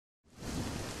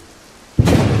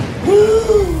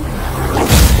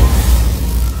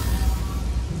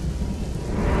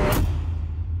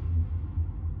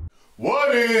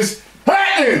What is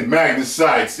happening, Magnus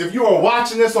sites? If you are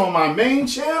watching this on my main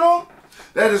channel,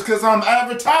 that is because I'm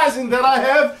advertising that I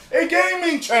have a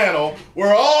gaming channel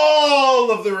where all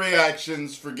of the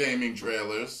reactions for gaming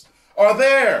trailers are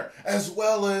there, as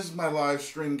well as my live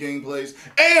stream gameplays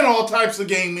and all types of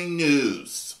gaming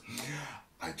news.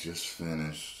 I just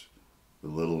finished the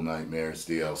Little Nightmares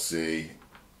DLC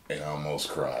and I almost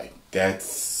cried. That was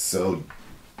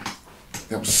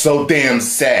so damn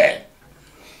sad.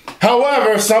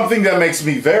 However, something that makes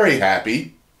me very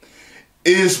happy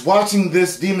is watching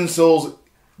this Demon's Souls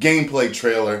gameplay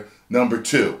trailer number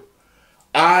 2.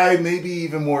 I may be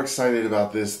even more excited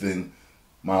about this than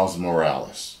Miles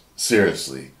Morales.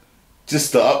 Seriously.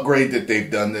 Just the upgrade that they've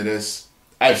done to this.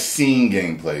 I've seen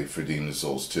gameplay for Demon's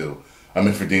Souls 2.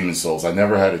 For Demon's Souls. I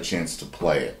never had a chance to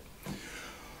play it.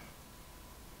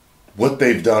 What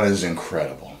they've done is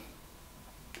incredible.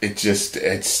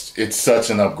 It's such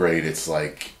an upgrade. It's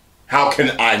like, how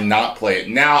can I not play it?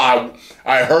 Now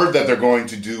I heard that they're going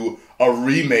to do a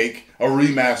remake, a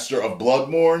remaster of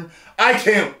Bloodborne. I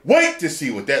can't wait to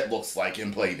see what that looks like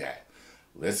and play that.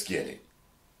 Let's get it.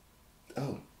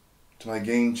 Oh, to my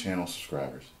game channel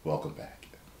subscribers, welcome back.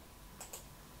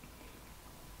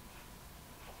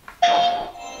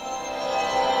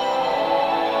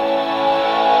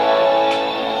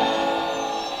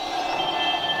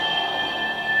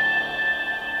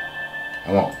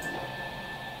 I won't.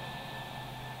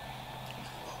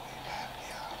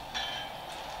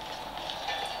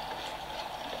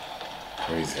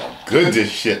 Crazy how good this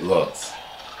shit looks.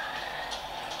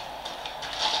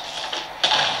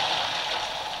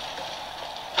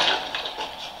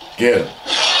 Get him.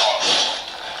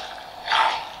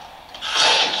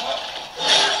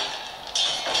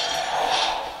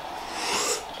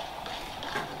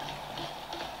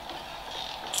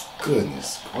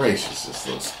 Goodness gracious, this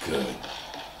looks good.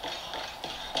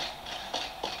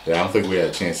 Yeah, I don't think we had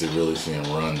a chance to really see him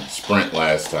run sprint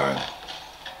last time.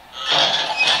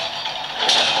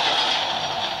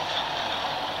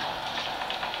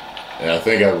 And I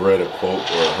think I read a quote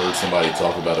or heard somebody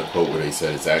talk about a quote where they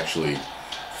said it's actually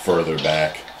further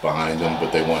back behind them,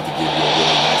 but they wanted to give you a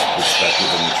really nice perspective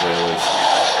in the trailers.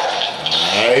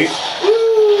 Alright.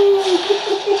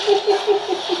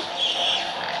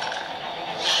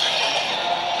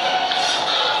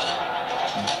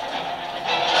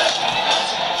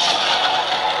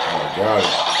 Oh God.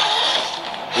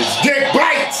 It's dick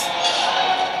bites!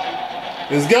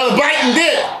 It's got a biting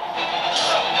dick!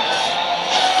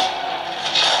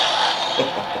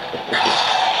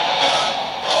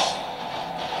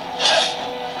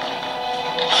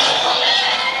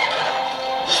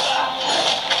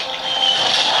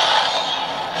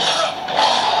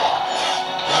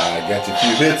 Got your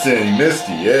few hits in, you missed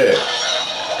it, yeah.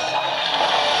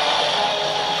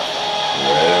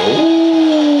 Well, ooh,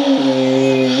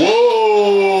 whoa.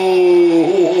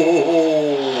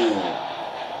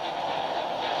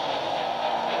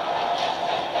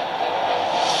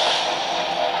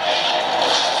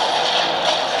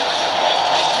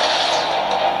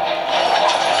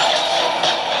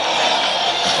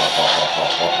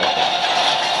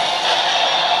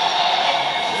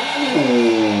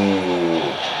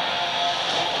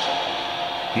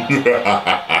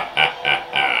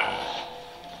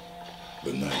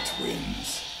 The night wins.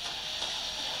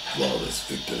 Flawless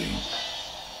victory.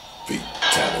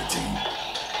 Fatality.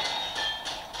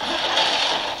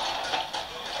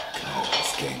 God,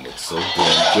 this game looks so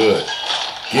damn good.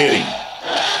 Get him.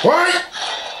 What?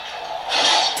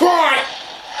 Try.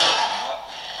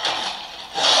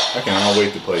 I cannot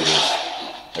wait to play this.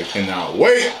 I cannot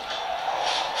wait.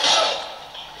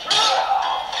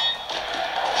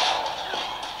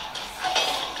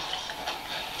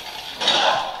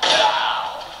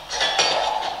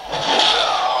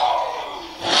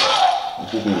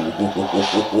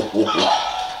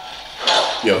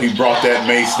 Yo, he brought that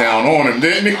mace down on him,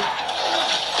 didn't he?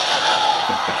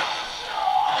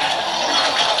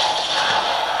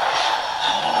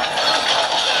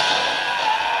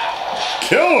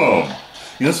 Kill him!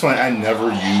 You know, it's funny, I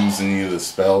never use any of the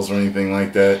spells or anything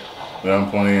like that when I'm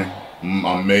playing.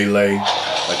 I'm melee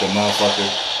like a motherfucker.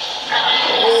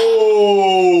 Oh!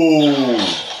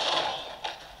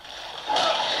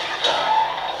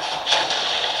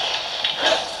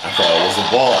 I thought it was a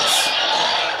boss.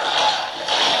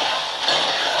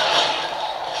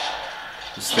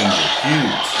 These things are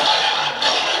huge.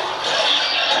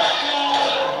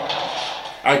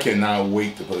 I cannot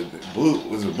wait to play this.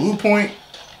 Was it Blue Point?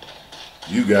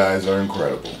 You guys are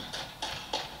incredible.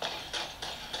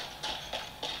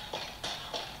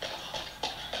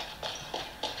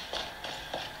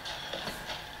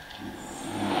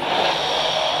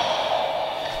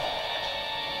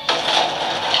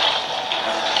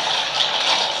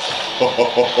 Or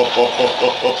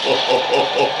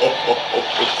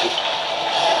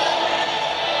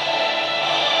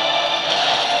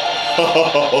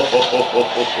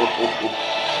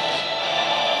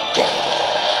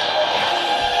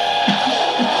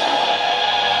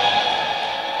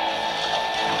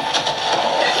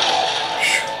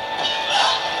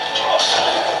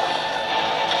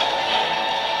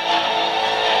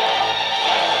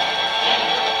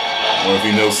if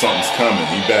he knows something's coming,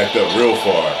 he backed up real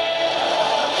far.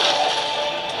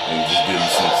 And just give him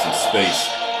some space.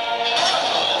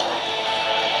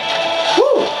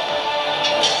 Woo!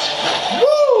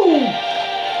 Woo!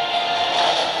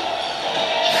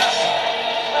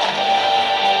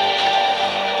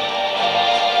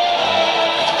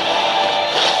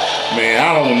 Man, I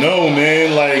don't know,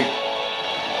 man. Like,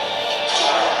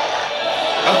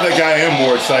 I think I am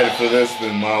more excited for this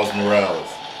than Miles Morales.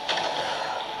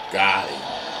 Got it.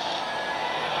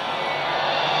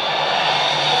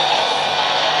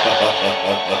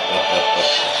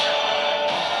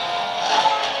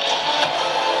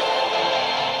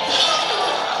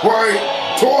 Wait,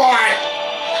 toy!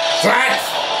 That's...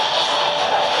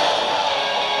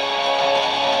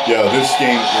 Yo, this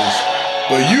game is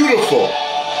beautiful.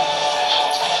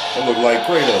 It looked like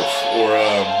Kratos, or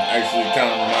actually kind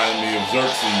of reminded me of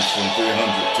Xerxes from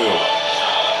 300 too.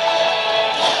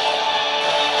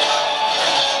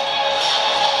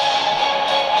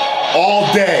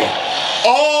 All day.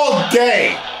 All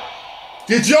day.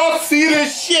 Did y'all see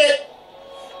this shit?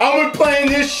 I've been playing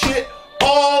this shit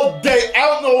all day. I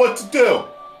don't know what to do.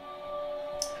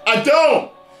 I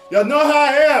don't. Y'all know how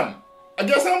I am. I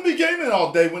guess I'm gonna be gaming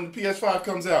all day when the PS5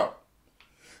 comes out.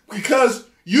 Because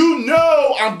you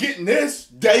know I'm getting this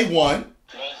day one.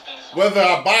 Whether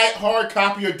I buy it hard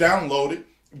copy or download it.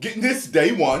 I'm getting this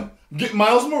day one. I'm getting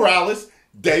Miles Morales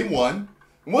day one.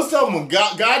 And what's the other one?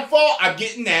 Godfall? I'm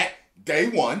getting that day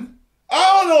one.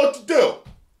 I don't know what to do.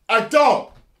 I don't.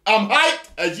 I'm hyped,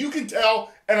 as you can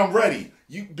tell, and I'm ready.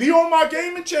 You be on my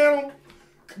gaming channel.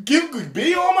 Be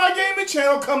on my gaming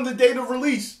channel come the date of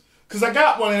release. Because I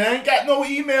got one, and I ain't got no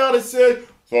email that said,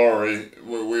 sorry,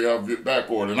 we have it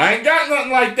back ordered. And I ain't got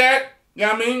nothing like that. You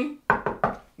know what I mean?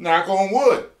 Knock on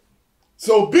wood.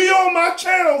 So be on my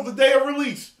channel the day of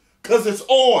release. Because it's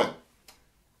on.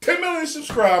 10 million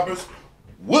subscribers.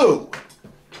 Woo!